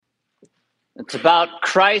It's about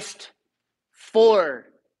Christ for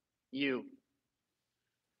you.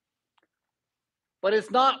 But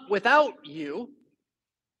it's not without you.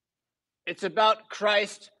 It's about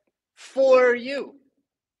Christ for you.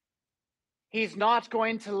 He's not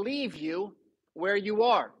going to leave you where you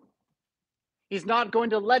are. He's not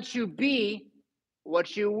going to let you be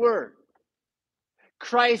what you were.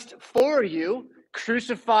 Christ for you,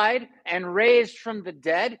 crucified and raised from the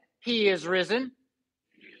dead. He is risen.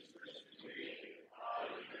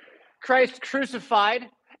 Christ crucified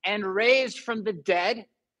and raised from the dead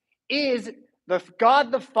is the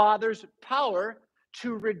God the Father's power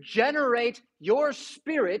to regenerate your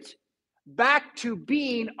spirit back to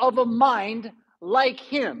being of a mind like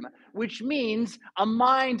him, which means a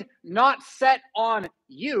mind not set on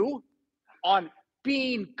you, on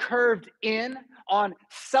being curved in, on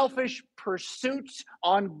selfish pursuits,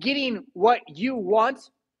 on getting what you want,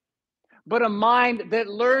 but a mind that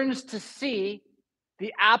learns to see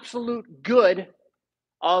the absolute good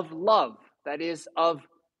of love, that is, of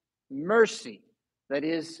mercy, that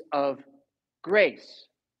is, of grace.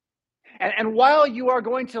 And while you are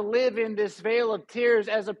going to live in this vale of tears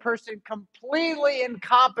as a person completely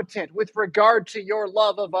incompetent with regard to your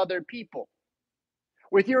love of other people,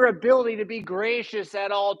 with your ability to be gracious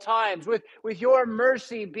at all times, with your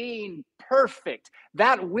mercy being perfect,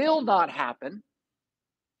 that will not happen.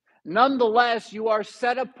 Nonetheless, you are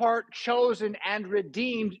set apart, chosen, and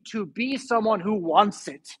redeemed to be someone who wants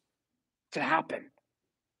it to happen,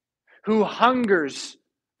 who hungers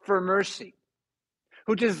for mercy,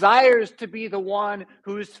 who desires to be the one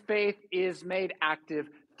whose faith is made active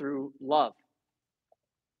through love.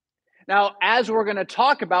 Now, as we're going to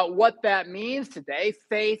talk about what that means today,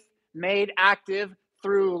 faith made active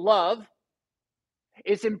through love,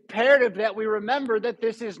 it's imperative that we remember that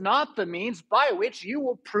this is not the means by which you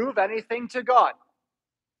will prove anything to God.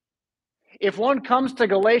 If one comes to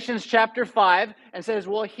Galatians chapter 5 and says,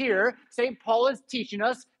 well, here, St. Paul is teaching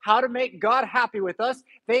us how to make God happy with us,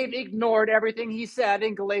 they've ignored everything he said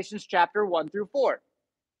in Galatians chapter 1 through 4.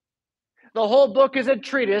 The whole book is a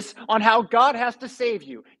treatise on how God has to save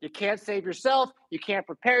you. You can't save yourself. You can't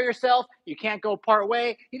prepare yourself. You can't go part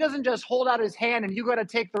way. He doesn't just hold out his hand and you got to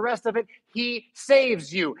take the rest of it. He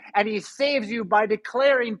saves you. And he saves you by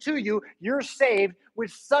declaring to you, you're saved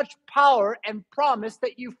with such power and promise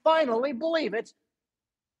that you finally believe it.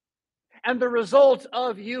 And the result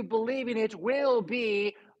of you believing it will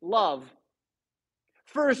be love.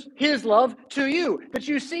 First, his love to you, that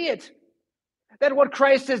you see it. That what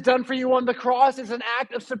Christ has done for you on the cross is an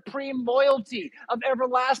act of supreme loyalty, of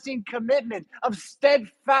everlasting commitment, of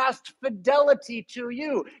steadfast fidelity to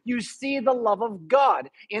you. You see the love of God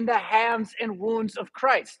in the hands and wounds of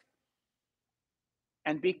Christ.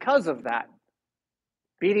 And because of that,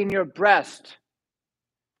 beating your breast,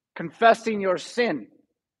 confessing your sin,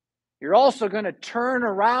 you're also going to turn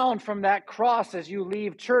around from that cross as you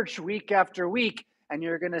leave church week after week, and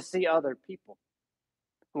you're going to see other people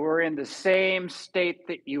who are in the same state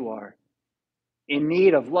that you are, in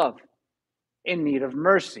need of love, in need of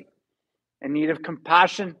mercy, in need of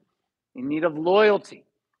compassion, in need of loyalty,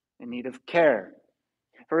 in need of care.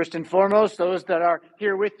 First and foremost, those that are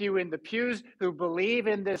here with you in the pews who believe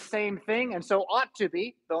in this same thing, and so ought to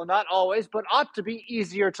be, though not always, but ought to be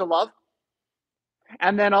easier to love.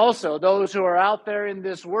 And then also those who are out there in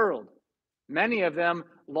this world, many of them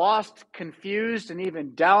lost, confused, and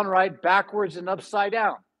even downright backwards and upside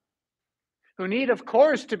down, who need, of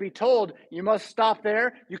course, to be told, you must stop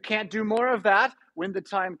there, you can't do more of that when the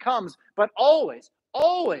time comes, but always,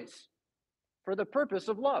 always for the purpose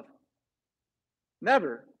of love,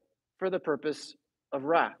 never for the purpose of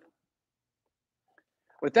wrath.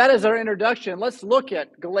 With that as our introduction, let's look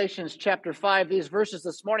at Galatians chapter 5, these verses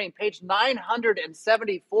this morning, page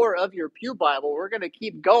 974 of your Pew Bible. We're going to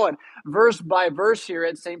keep going verse by verse here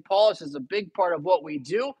at St. Paul. This is a big part of what we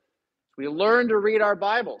do. We learn to read our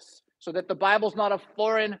Bibles so that the Bible's not a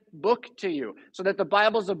foreign book to you, so that the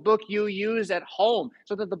Bible's a book you use at home,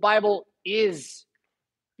 so that the Bible is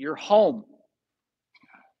your home.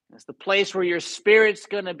 It's the place where your spirit's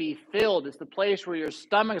going to be filled. It's the place where your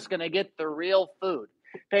stomach's going to get the real food.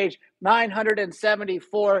 Page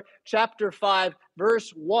 974, chapter 5,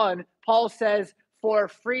 verse 1, Paul says, for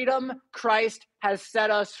freedom, Christ has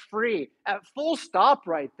set us free. At full stop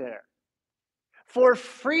right there. For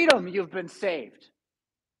freedom, you've been saved.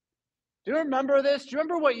 Do you remember this? Do you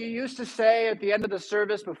remember what you used to say at the end of the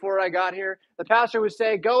service before I got here? The pastor would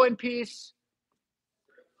say, go in peace,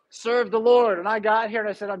 serve the Lord. And I got here and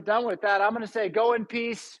I said, I'm done with that. I'm going to say, go in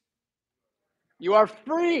peace. You are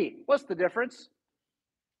free. What's the difference?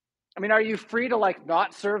 I mean, are you free to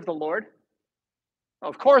not serve the Lord?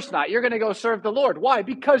 Of course not. You're going to go serve the Lord. Why?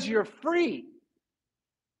 Because you're free.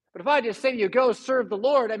 But if I just say to you, go serve the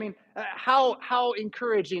Lord, I mean, how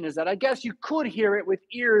encouraging is that? I guess you could hear it with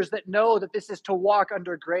ears that know that this is to walk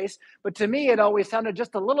under grace. But to me, it always sounded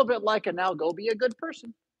just a little bit like a now go be a good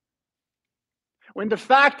person. When the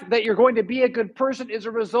fact that you're going to be a good person is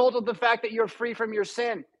a result of the fact that you're free from your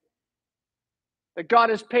sin, that God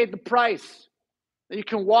has paid the price, that you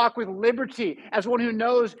can walk with liberty as one who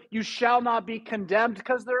knows you shall not be condemned,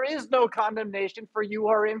 because there is no condemnation for you who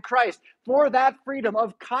are in Christ. For that freedom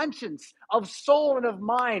of conscience, of soul, and of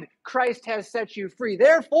mind, Christ has set you free.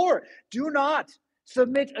 Therefore, do not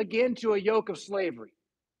submit again to a yoke of slavery.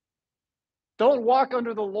 Don't walk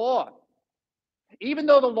under the law. Even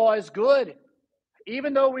though the law is good,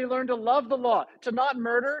 even though we learn to love the law, to not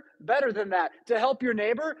murder, better than that. To help your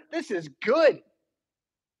neighbor, this is good.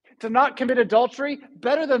 To not commit adultery,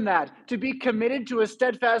 better than that. To be committed to a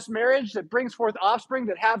steadfast marriage that brings forth offspring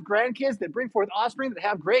that have grandkids, that bring forth offspring that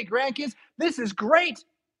have great grandkids, this is great.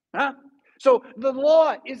 Huh? So the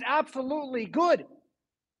law is absolutely good,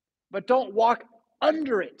 but don't walk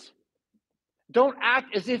under it. Don't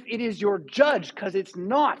act as if it is your judge, because it's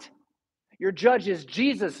not. Your judge is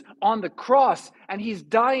Jesus on the cross, and he's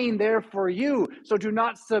dying there for you. So do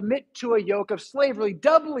not submit to a yoke of slavery.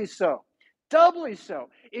 Doubly so. Doubly so.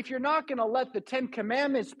 If you're not going to let the 10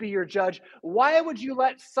 Commandments be your judge, why would you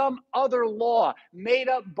let some other law made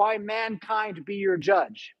up by mankind be your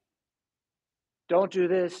judge? Don't do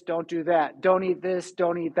this, don't do that. Don't eat this,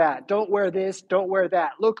 don't eat that. Don't wear this, don't wear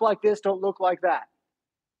that. Look like this, don't look like that.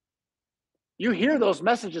 You hear those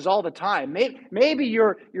messages all the time. Maybe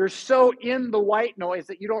you're so in the white noise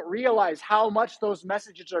that you don't realize how much those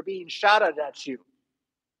messages are being shouted at you.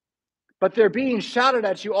 But they're being shouted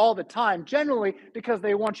at you all the time, generally because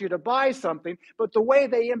they want you to buy something. But the way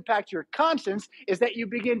they impact your conscience is that you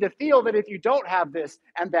begin to feel that if you don't have this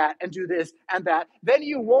and that and do this and that, then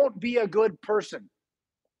you won't be a good person.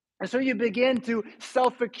 And so you begin to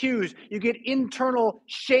self-accuse. You get internal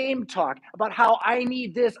shame talk about how I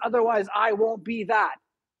need this, otherwise I won't be that.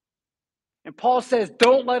 And Paul says,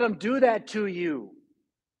 don't let them do that to you.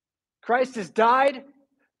 Christ has died.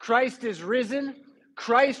 Christ is risen.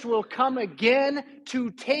 Christ will come again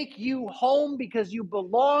to take you home because you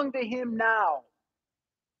belong to him now.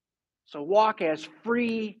 So walk as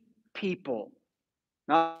free people,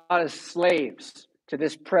 not as slaves to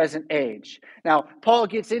this present age. Now, Paul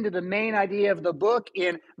gets into the main idea of the book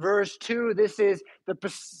in verse 2. This is the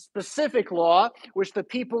specific law, which the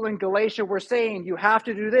people in Galatia were saying, you have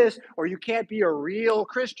to do this or you can't be a real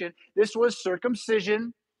Christian. This was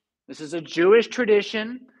circumcision. This is a Jewish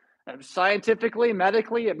tradition. Scientifically,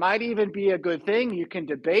 medically, it might even be a good thing. You can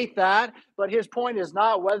debate that. But his point is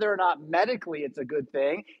not whether or not medically it's a good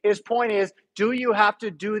thing. His point is, do you have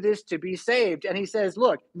to do this to be saved? And he says,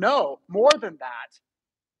 look, no, more than that.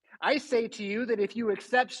 I say to you that if you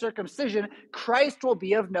accept circumcision, Christ will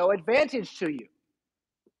be of no advantage to you.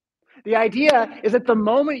 The idea is that the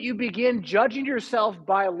moment you begin judging yourself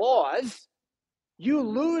by laws, you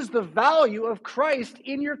lose the value of Christ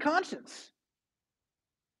in your conscience.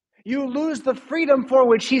 You lose the freedom for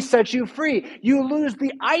which he set you free. You lose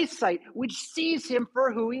the eyesight which sees him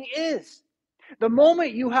for who he is. The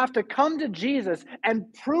moment you have to come to Jesus and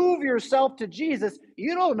prove yourself to Jesus,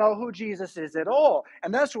 you don't know who Jesus is at all.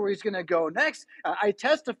 And that's where he's going to go next. I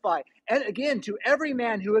testify, and again, to every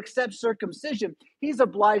man who accepts circumcision, he's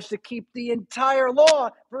obliged to keep the entire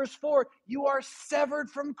law. Verse 4, you are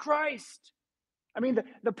severed from Christ. I mean,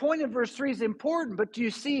 the point of verse 3 is important, but do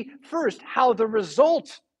you see first how the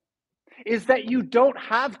result is that you don't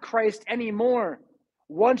have Christ anymore?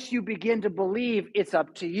 Once you begin to believe, it's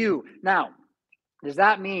up to you. Now, does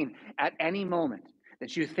that mean at any moment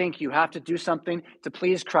that you think you have to do something to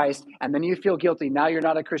please Christ and then you feel guilty, now you're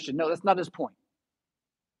not a Christian? No, that's not his point.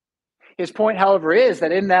 His point, however, is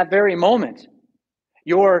that in that very moment,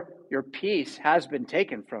 your peace has been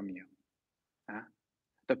taken from you.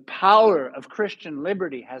 The power of Christian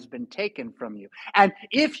liberty has been taken from you. And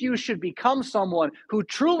if you should become someone who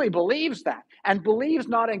truly believes that and believes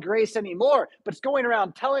not in grace anymore, but is going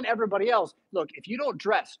around telling everybody else, look, if you don't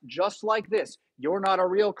dress just like this, you're not a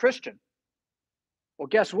real Christian. Well,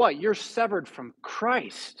 guess what? You're severed from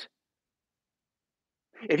Christ.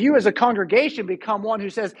 If you as a congregation become one who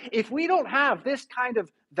says, if we don't have this kind of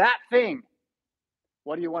that thing,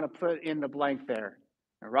 what do you want to put in the blank there?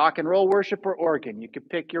 Rock and roll worship or organ? You could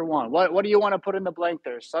pick your one. What do you want to put in the blank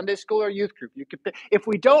there? Sunday school or youth group? You could pick. If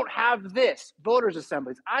we don't have this, voters'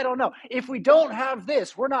 assemblies, I don't know. If we don't have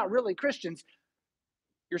this, we're not really Christians.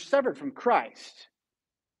 You're severed from Christ.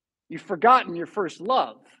 You've forgotten your first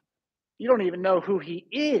love. You don't even know who he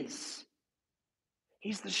is.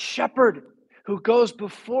 He's the shepherd who goes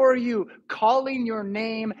before you, calling your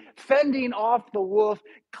name, fending off the wolf,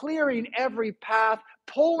 clearing every path,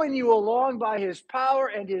 pulling you along by his power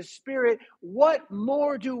and his spirit. What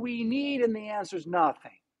more do we need? And the answer is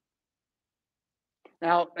nothing.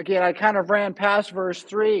 Now, again, I kind of ran past verse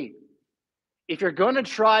 3. If you're going to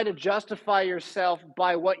try to justify yourself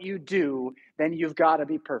by what you do, then you've got to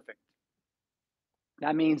be perfect.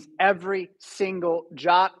 That means every single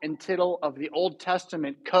jot and tittle of the Old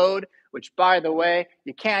Testament code, which, by the way,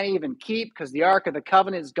 you can't even keep because the Ark of the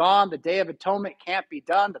Covenant is gone. The Day of Atonement can't be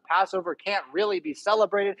done. The Passover can't really be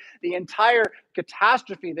celebrated. The entire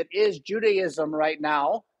catastrophe that is Judaism right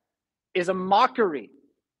now is a mockery.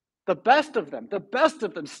 The best of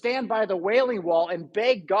them stand by the Wailing Wall and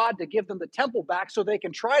beg God to give them the temple back so they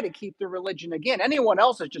can try to keep their religion again. Anyone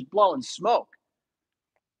else is just blowing smoke.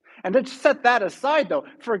 And let's set that aside, though.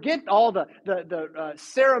 Forget all the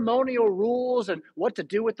ceremonial rules and what to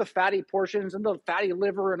do with the fatty portions and the fatty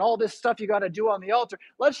liver and all this stuff you got to do on the altar.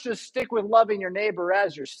 Let's just stick with loving your neighbor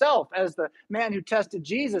as yourself, as the man who tested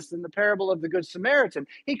Jesus in the parable of the Good Samaritan.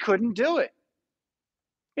 He couldn't do it.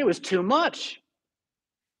 It was too much.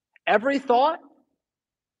 Every thought,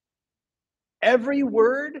 every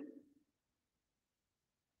word,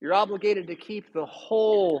 you're obligated to keep the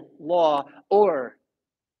whole law, or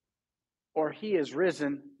he is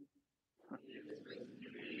risen.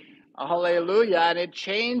 Hallelujah. And it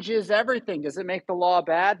changes everything. Does it make the law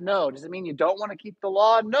bad? No. Does it mean you don't want to keep the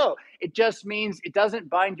law? No. It just means it doesn't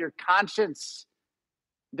bind your conscience.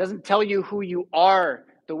 It doesn't tell you who you are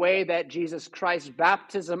the way that Jesus Christ's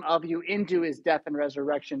baptism of you into his death and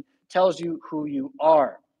resurrection tells you who you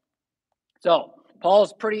are. So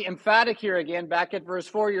Paul's pretty emphatic here again, back at verse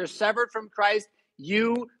 4. You're severed from Christ,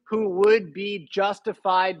 you who would be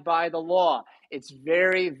justified by the law. It's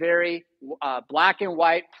very, very black and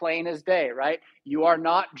white, plain as day, right? You are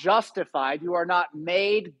not justified. You are not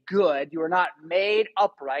made good. You are not made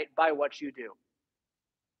upright by what you do.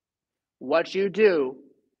 What you do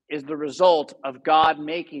is the result of God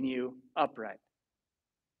making you upright.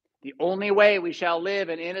 The only way we shall live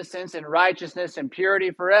in innocence and righteousness and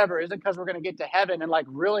purity forever isn't because we're going to get to heaven and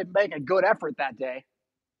really make a good effort that day.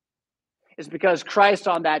 It's because Christ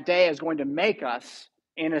on that day is going to make us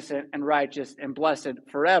innocent and righteous and blessed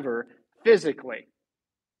forever physically.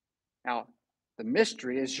 Now, the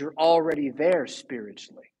mystery is you're already there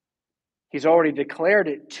spiritually. He's already declared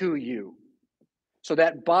it to you. So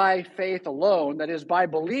that by faith alone, that is by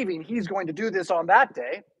believing he's going to do this on that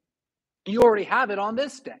day, you already have it on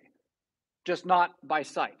this day. Just not by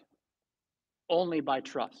sight, only by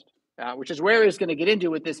trust, which is where he's going to get into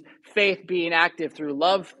with this faith being active through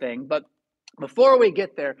love thing. But before we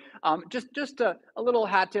get there, just a little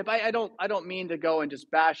hat tip. I don't mean to go and just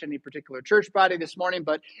bash any particular church body this morning,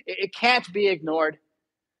 but it can't be ignored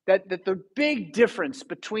that the big difference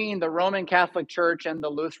between the Roman Catholic Church and the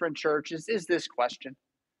Lutheran Church is this question.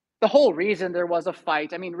 The whole reason there was a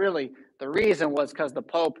fight, really, the reason was because the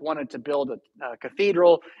Pope wanted to build a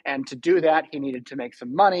cathedral, and to do that, he needed to make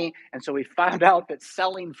some money. And so we found out that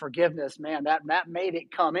selling forgiveness, man, that made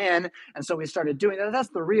it come in. And so we started doing that. That's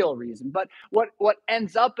the real reason. But what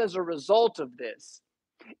ends up as a result of this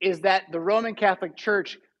is that the Roman Catholic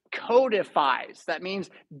Church codifies. That means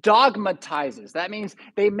dogmatizes. That means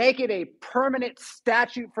they make it a permanent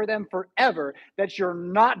statute for them forever that you're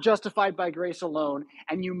not justified by grace alone,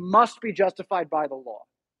 and you must be justified by the law.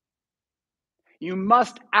 You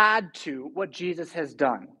must add to what Jesus has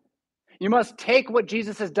done. You must take what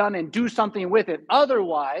Jesus has done and do something with it.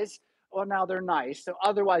 Otherwise, well, now they're nice, so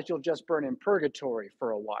otherwise you'll just burn in purgatory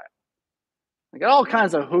for a while. They got all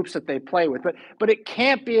kinds of hoops that they play with, but it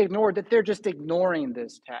can't be ignored that they're just ignoring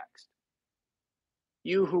this text.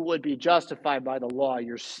 You who would be justified by the law,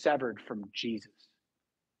 you're severed from Jesus.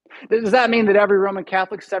 Does that mean that every Roman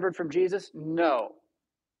Catholic's severed from Jesus? No.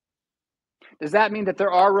 Does that mean that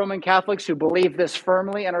there are Roman Catholics who believe this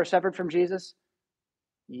firmly and are severed from Jesus?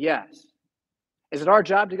 Yes. Is it our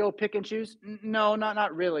job to go pick and choose? No,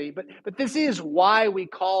 not really. But this is why we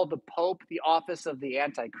call the Pope the office of the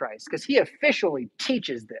Antichrist, because he officially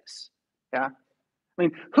teaches this. Yeah,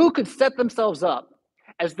 who could set themselves up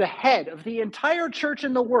as the head of the entire church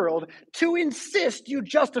in the world to insist you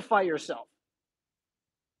justify yourself?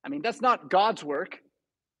 That's not God's work.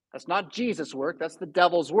 That's not Jesus' work. That's the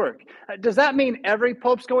devil's work. Does that mean every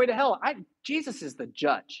pope's going to hell? Jesus is the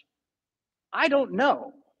judge. I don't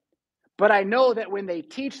know. But I know that when they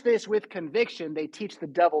teach this with conviction, they teach the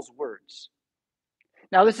devil's words.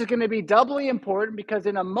 Now, this is going to be doubly important because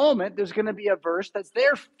in a moment, there's going to be a verse that's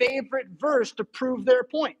their favorite verse to prove their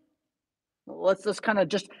point. Let's kind of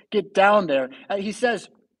just get down there. He says,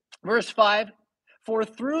 verse 5, For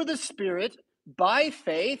through the Spirit, by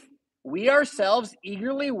faith, we ourselves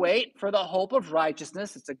eagerly wait for the hope of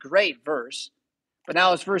righteousness. It's a great verse. But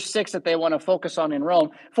now it's verse 6 that they want to focus on in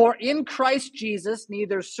Rome. For in Christ Jesus,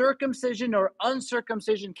 neither circumcision nor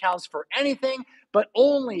uncircumcision counts for anything, but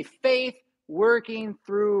only faith working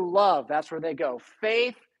through love. That's where they go.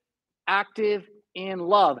 Faith active in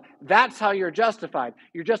love. That's how you're justified.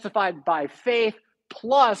 You're justified by faith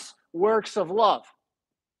plus works of love.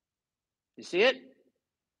 You see it?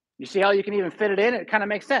 You see how you can even fit it in? It kind of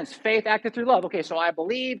makes sense. Faith acted through love. Okay, so I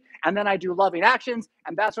believe, and then I do loving actions,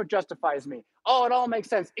 and that's what justifies me. Oh, it all makes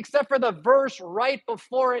sense, except for the verse right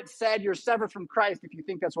before it said you're severed from Christ, if you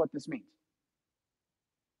think that's what this means.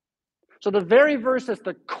 So the very verse that's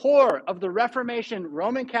the core of the Reformation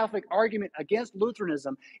Roman Catholic argument against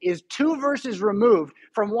Lutheranism is 2 verses removed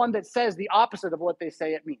from one that says the opposite of what they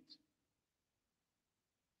say it means.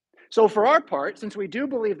 So for our part, since we do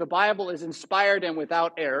believe the Bible is inspired and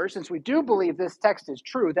without error, since we do believe this text is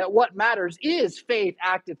true, that what matters is faith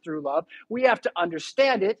acted through love, we have to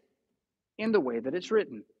understand it in the way that it's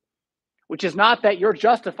written, which is not that you're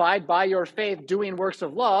justified by your faith doing works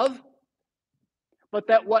of love, but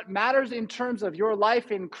that what matters in terms of your life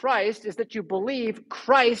in Christ is that you believe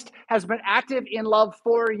Christ has been active in love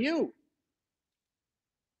for you.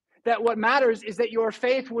 That what matters is that your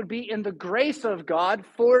faith would be in the grace of God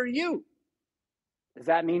for you. Does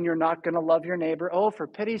that mean you're not going to love your neighbor? Oh, for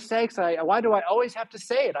pity's sakes, why do I always have to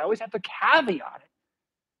say it? I always have to caveat it.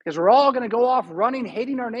 Because we're all going to go off running,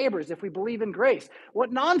 hating our neighbors if we believe in grace.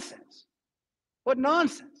 What nonsense. What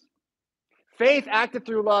nonsense. Faith acted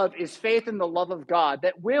through love is faith in the love of God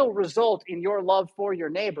that will result in your love for your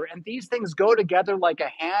neighbor. And these things go together like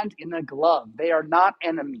a hand in a glove. They are not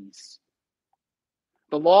enemies.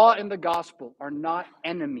 The law and the gospel are not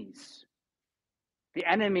enemies. The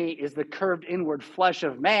enemy is the curved inward flesh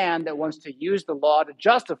of man that wants to use the law to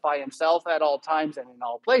justify himself at all times and in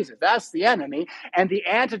all places. That's the enemy. And the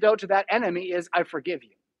antidote to that enemy is, I forgive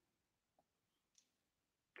you.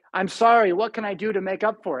 I'm sorry, what can I do to make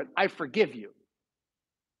up for it? I forgive you.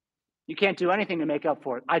 You can't do anything to make up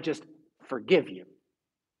for it. I just forgive you.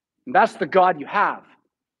 And that's the God you have.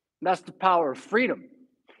 And that's the power of freedom.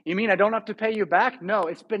 You mean I don't have to pay you back? No,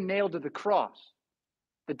 it's been nailed to the cross.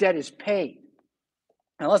 The debt is paid.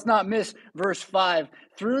 Now let's not miss verse 5.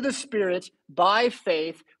 Through the Spirit, by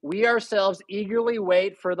faith, we ourselves eagerly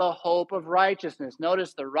wait for the hope of righteousness.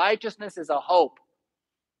 Notice the righteousness is a hope.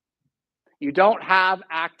 You don't have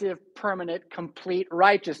active, permanent, complete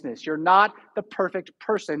righteousness. You're not the perfect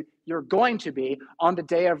person you're going to be on the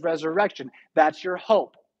day of resurrection. That's your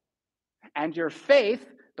hope. And your faith,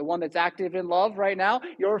 the one that's active in love right now,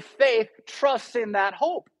 your faith trusts in that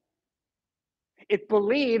hope. It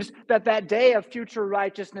believes that that day of future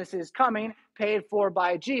righteousness is coming, paid for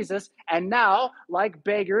by Jesus. And now, like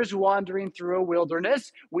beggars wandering through a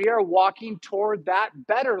wilderness, we are walking toward that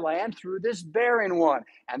better land through this barren one.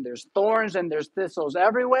 And there's thorns and there's thistles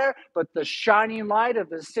everywhere, but the shining light of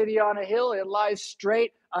the city on a hill, it lies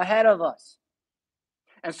straight ahead of us.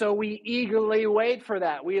 And so we eagerly wait for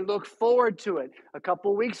that. We look forward to it. A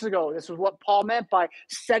couple weeks ago, this was what Paul meant by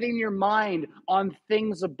setting your mind on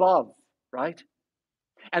things above, right?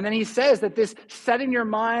 And then he says that this setting your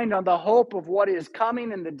mind on the hope of what is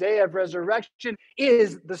coming in the day of resurrection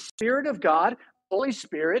is the Spirit of God, Holy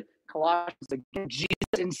Spirit, Colossians again, Jesus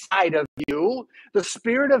inside of you, the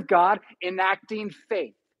Spirit of God enacting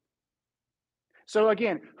faith. So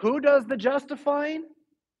again, who does the justifying?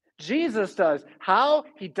 Jesus does. How?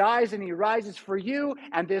 He dies and he rises for you,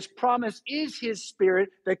 and this promise is his Spirit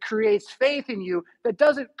that creates faith in you that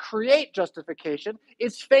doesn't create justification.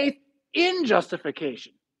 It's faith in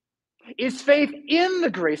justification. It's faith in the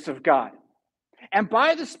grace of God. And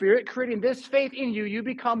by the Spirit creating this faith in you, you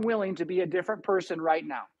become willing to be a different person right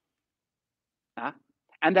now.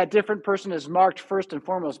 And that different person is marked first and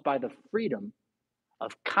foremost by the freedom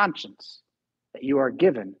of conscience that you are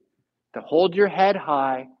given to hold your head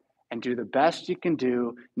high and do the best you can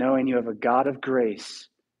do, knowing you have a God of grace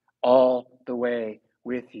all the way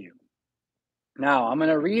with you. Now, I'm going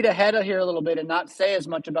to read ahead of here a little bit and not say as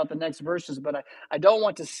much about the next verses, but I don't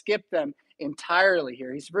want to skip them entirely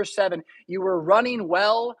here. He's verse 7, you were running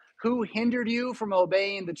well. Who hindered you from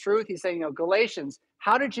obeying the truth? He's saying, Galatians,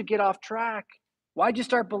 how did you get off track? Why'd you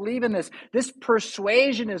start believing this? This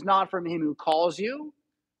persuasion is not from him who calls you.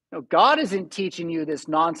 No, God isn't teaching you this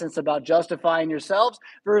nonsense about justifying yourselves.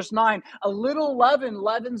 Verse 9, a little leaven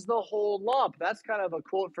leavens the whole lump. That's kind of a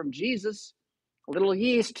quote from Jesus. A little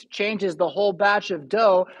yeast changes the whole batch of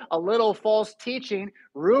dough. A little false teaching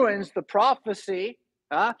ruins the prophecy.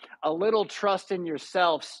 A little trust in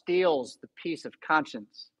yourself steals the peace of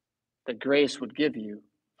conscience. that grace would give you.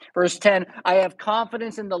 Verse 10, I have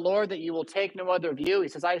confidence in the Lord that you will take no other view. He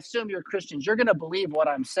says, I assume you're Christians. You're going to believe what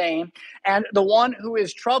I'm saying. And the one who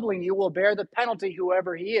is troubling you will bear the penalty,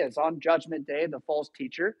 whoever he is. On judgment day, the false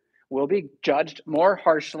teacher will be judged more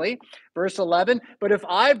harshly. Verse 11, but if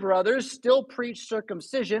I, brothers, still preach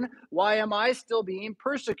circumcision, why am I still being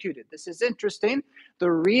persecuted? This is interesting.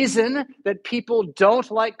 The reason that people don't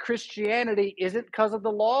like Christianity isn't because of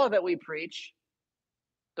the law that we preach.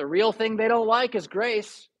 The real thing they don't like is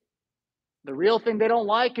grace. The real thing they don't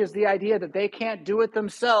like is the idea that they can't do it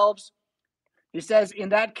themselves. He says, in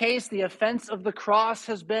that case, the offense of the cross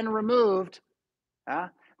has been removed.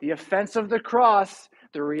 The offense of the cross,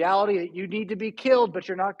 the reality that you need to be killed, but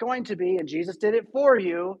you're not going to be, and Jesus did it for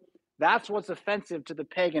you. That's what's offensive to the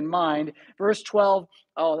pagan mind. Verse 12,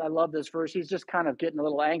 oh, I love this verse. He's just kind of getting a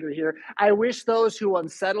little angry here. I wish those who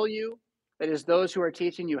unsettle you, that is, those who are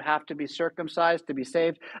teaching you have to be circumcised to be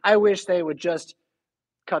saved, I wish they would just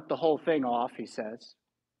cut the whole thing off, he says.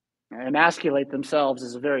 Emasculate themselves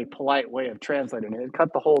is a very polite way of translating it.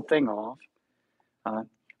 Cut the whole thing off.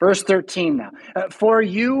 Verse 13 now. For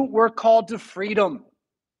you were called to freedom.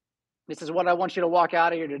 This is what I want you to walk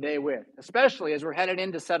out of here today with, especially as we're headed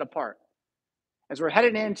into Set Apart. As we're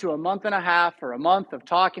headed into a month and a half or a month of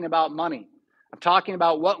talking about money, of talking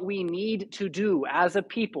about what we need to do as a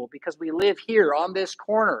people because we live here on this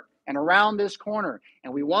corner and around this corner,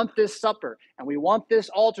 and we want this supper, and we want this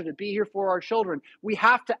altar to be here for our children. We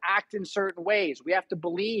have to act in certain ways. We have to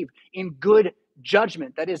believe in good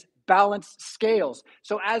judgment, that is, balanced scales.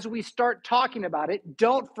 So as we start talking about it,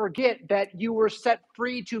 don't forget that you were set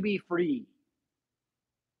free to be free.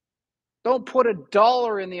 Don't put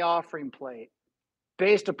 $1 in the offering plate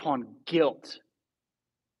based upon guilt.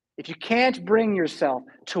 If you can't bring yourself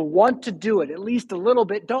to want to do it at least a little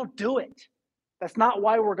bit, don't do it. That's not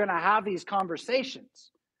why we're going to have these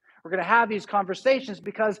conversations. We're going to have these conversations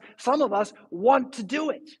because some of us want to do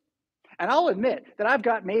it. And I'll admit that I've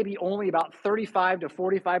got maybe only about 35 to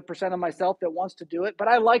 45% of myself that wants to do it, but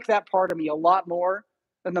I like that part of me a lot more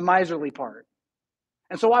than the miserly part.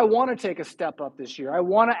 And so I want to take a step up this year. I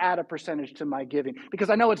want to add a percentage to my giving because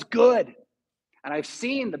I know it's good. And I've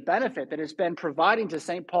seen the benefit that it's been providing to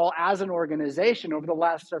St. Paul as an organization over the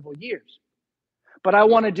last several years. But I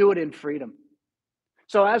want to do it in freedom.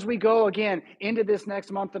 So as we go again into this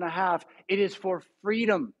next month and a half, it is for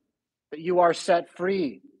freedom that you are set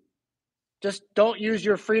free. Just don't use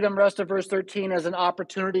your freedom, rest of verse 13, as an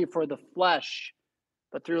opportunity for the flesh,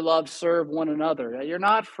 but through love serve one another. You're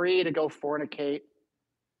not free to go fornicate.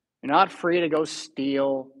 You're not free to go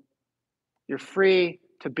steal. You're free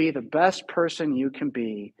to be the best person you can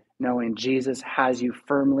be, knowing Jesus has you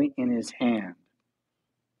firmly in his hand.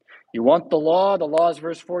 You want the law is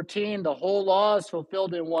verse 14. The whole law is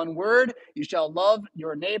fulfilled in one word. You shall love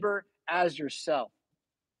your neighbor as yourself.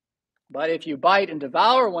 But if you bite and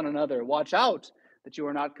devour one another, watch out that you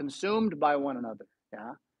are not consumed by one another.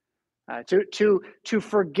 To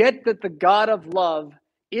forget that the God of love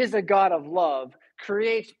is a God of love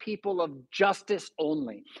creates people of justice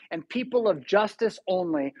only. And people of justice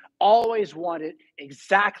only always want it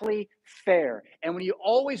exactly fair. And when you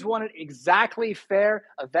always want it exactly fair,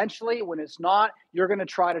 eventually, when it's not, you're going to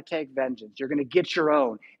try to take vengeance. You're going to get your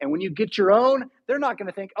own. And when you get your own, they're not going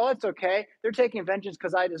to think, oh, it's okay. They're taking vengeance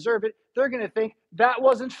because I deserve it. They're going to think that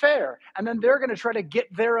wasn't fair. And then they're going to try to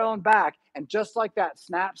get their own back. And just like that,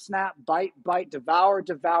 snap, snap, bite, bite, devour,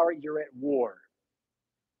 devour, you're at war.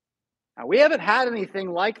 Now, we haven't had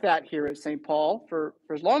anything like that here at St. Paul for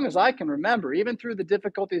as long as I can remember, even through the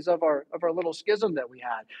difficulties of our little schism that we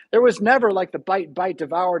had. There was never like the bite, bite,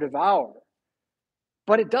 devour, devour.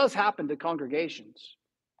 But it does happen to congregations.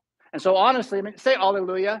 And so honestly, I mean, say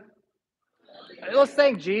hallelujah. Let's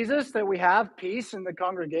thank Jesus that we have peace in the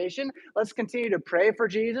congregation. Let's continue to pray for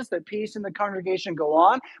Jesus that peace in the congregation go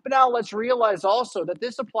on. But now let's realize also that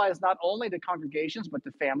this applies not only to congregations, but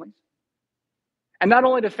to families. And not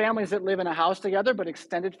only to families that live in a house together, but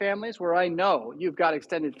extended families where I know you've got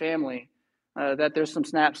extended family, that there's some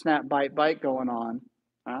snap, snap, bite, bite going on.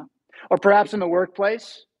 Or perhaps in the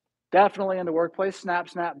workplace, definitely in the workplace, snap,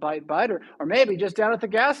 snap, bite, bite. Or maybe just down at the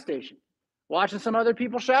gas station, watching some other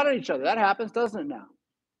people shout at each other. That happens, doesn't it now?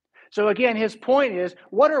 So again, his point is,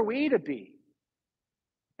 what are we to be?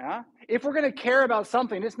 If we're going to care about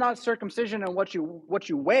something, it's not circumcision and what you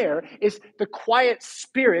wear. It's the quiet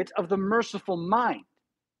spirit of the merciful mind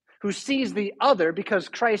who sees the other because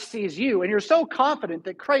Christ sees you. And you're so confident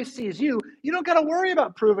that Christ sees you, you don't got to worry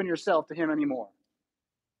about proving yourself to him anymore.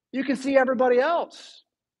 You can see everybody else.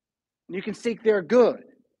 And you can seek their good.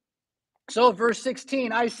 So, verse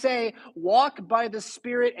 16, I say, walk by the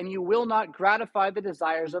Spirit, and you will not gratify the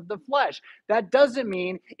desires of the flesh. That doesn't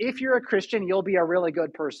mean if you're a Christian, you'll be a really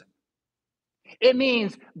good person. It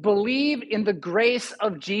means believe in the grace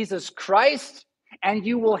of Jesus Christ, and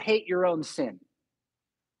you will hate your own sin.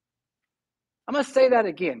 I'm going to say that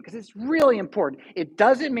again because it's really important. It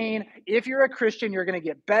doesn't mean if you're a Christian, you're going to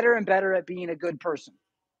get better and better at being a good person.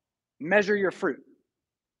 Measure your fruit.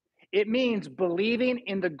 It means believing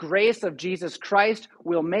in the grace of Jesus Christ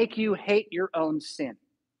will make you hate your own sin.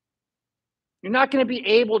 You're not going to be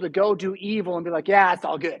able to go do evil and be like, yeah, it's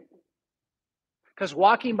all good. Because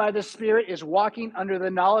walking by the Spirit is walking under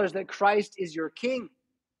the knowledge that Christ is your King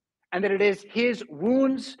and that it is his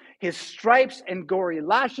wounds, his stripes, and gory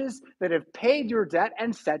lashes that have paid your debt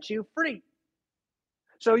and set you free.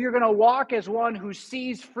 So you're going to walk as one who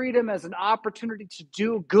sees freedom as an opportunity to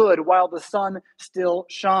do good while the sun still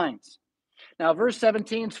shines. Now, verse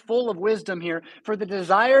 17 is full of wisdom here. For the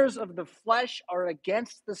desires of the flesh are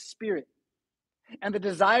against the Spirit, and the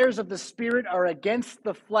desires of the Spirit are against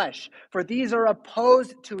the flesh. For these are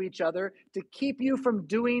opposed to each other to keep you from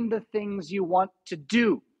doing the things you want to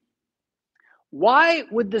do. Why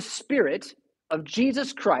would the Spirit of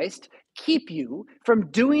Jesus Christ keep you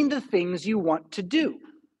from doing the things you want to do?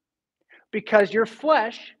 Because your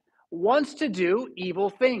flesh wants to do evil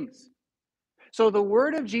things. So the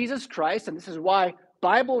word of Jesus Christ, and this is why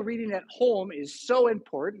Bible reading at home is so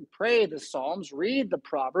important. Pray the Psalms, read the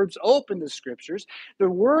Proverbs, open the Scriptures. The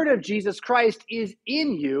word of Jesus Christ is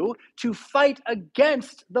in you to fight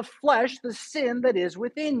against the flesh, the sin that is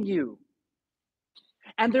within you.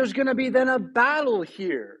 And there's going to be then a battle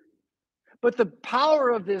here. But the power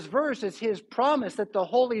of this verse is his promise that the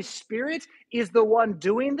Holy Spirit is the one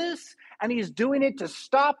doing this, and he's doing it to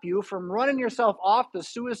stop you from running yourself off the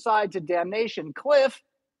suicide to damnation cliff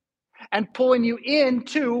and pulling you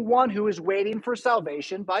into one who is waiting for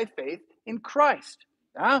salvation by faith in Christ.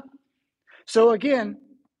 So again,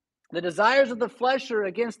 the desires of the flesh are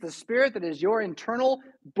against the Spirit, that is your internal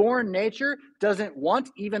born nature, doesn't want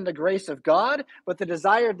even the grace of God, but the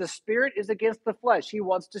desire of the Spirit is against the flesh. He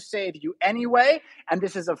wants to save you anyway, and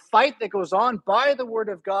this is a fight that goes on by the word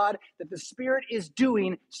of God that the Spirit is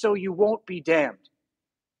doing so you won't be damned.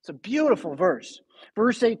 It's a beautiful verse.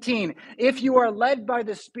 Verse 18, if you are led by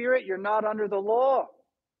the Spirit, you're not under the law.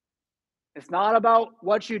 It's not about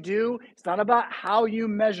what you do. It's not about how you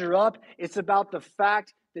measure up. It's about the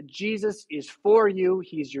fact that Jesus is for you.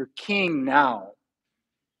 He's your King now.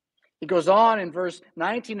 He goes on in verse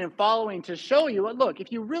 19 and following to show you, look,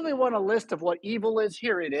 if you really want a list of what evil is,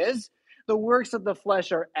 here it is. The works of the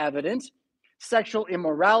flesh are evident: sexual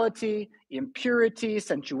immorality, impurity,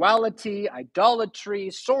 sensuality, idolatry,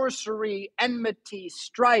 sorcery, enmity,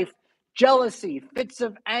 strife, jealousy, fits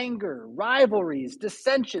of anger, rivalries,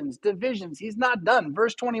 dissensions, divisions. He's not done.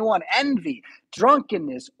 Verse 21, envy,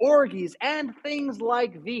 drunkenness, orgies, and things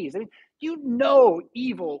like these. I mean, you know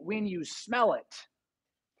evil when you smell it.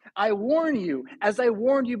 I warn you, as I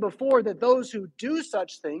warned you before, that those who do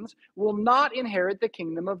such things will not inherit the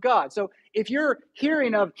kingdom of God. So if you're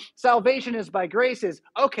hearing of salvation is by grace is,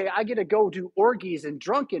 okay, I get to go do orgies and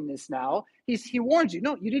drunkenness now, he warns you.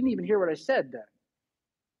 No, you didn't even hear what I said then.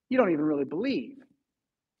 You don't even really believe.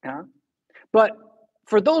 But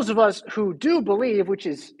for those of us who do believe, which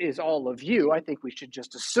is all of you, I think we should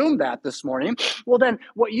just assume that this morning. Well, then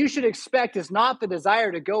what you should expect is not the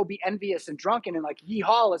desire to go be envious and drunken and like,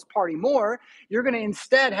 yeehaw, let's party more. You're going to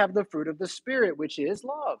instead have the fruit of the Spirit, which is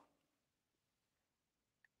love,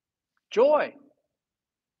 joy,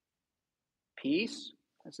 peace,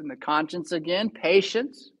 that's in the conscience again,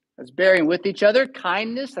 patience, that's bearing with each other,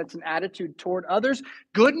 kindness, that's an attitude toward others,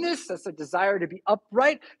 goodness, that's a desire to be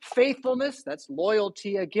upright, faithfulness, that's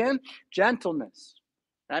loyalty again, gentleness.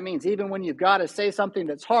 That means even when you've got to say something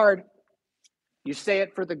that's hard, you say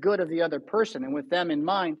it for the good of the other person and with them in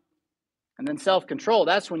mind. And then self-control,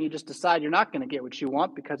 that's when you just decide you're not going to get what you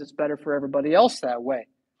want because it's better for everybody else that way.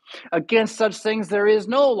 Against such things there is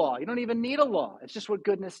no law. You don't even need a law. It's just what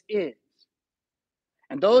goodness is.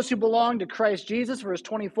 And those who belong to Christ Jesus, verse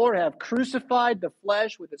 24, have crucified the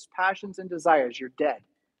flesh with its passions and desires. You're dead.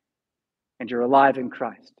 And you're alive in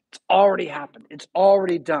Christ. It's already happened. It's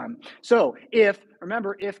already done. So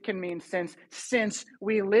remember, if can mean since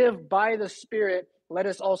we live by the Spirit, let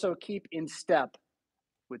us also keep in step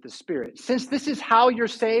with the Spirit. Since this is how you're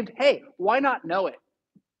saved, hey, why not know it?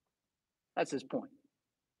 That's his point.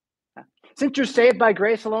 Since you're saved by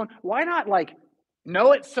grace alone, why not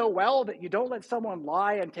know it so well that you don't let someone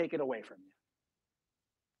lie and take it away from you?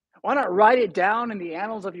 Why not write it down in the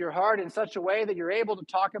annals of your heart in such a way that you're able to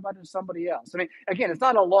talk about it to somebody else? I mean, again, it's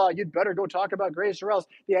not a law. You'd better go talk about grace or else.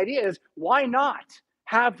 The idea is, why not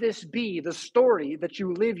have this be the story that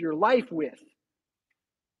you live your life with,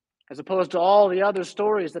 as opposed to all the other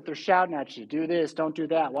stories that they're shouting at you? Do this, don't do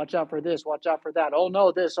that. Watch out for this, watch out for that. Oh,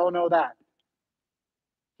 no, this, oh, no, that.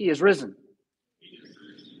 He is risen.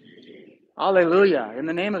 Hallelujah. In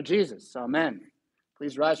the name of Jesus. Amen.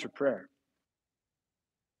 Please rise for prayer.